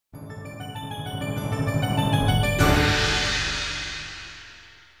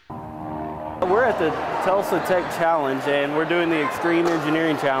We're at the Tulsa Tech Challenge, and we're doing the Extreme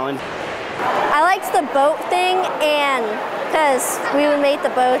Engineering Challenge. I liked the boat thing, and because we would make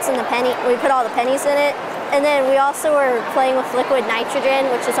the boats and we put all the pennies in it, and then we also were playing with liquid nitrogen,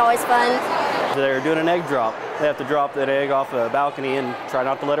 which is always fun. They're doing an egg drop. They have to drop that egg off a balcony and try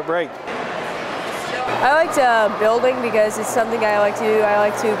not to let it break. I liked building because it's something I like to do. I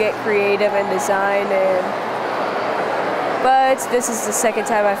like to get creative and design, but this is the second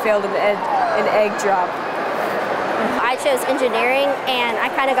time I failed an egg drop. I chose engineering, and I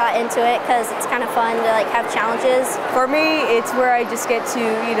kind of got into it because it's kind of fun to have challenges. For me, it's where I just get to,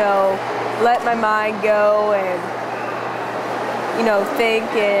 let my mind go and, think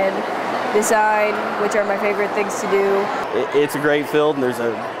and design, which are my favorite things to do. It's a great field, and there's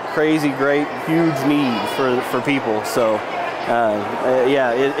a crazy, great, huge need for people. So,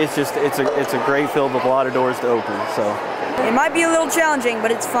 yeah, it's a great field with a lot of doors to open. So, it might be a little challenging,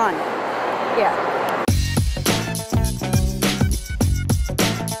 but it's fun. Yeah.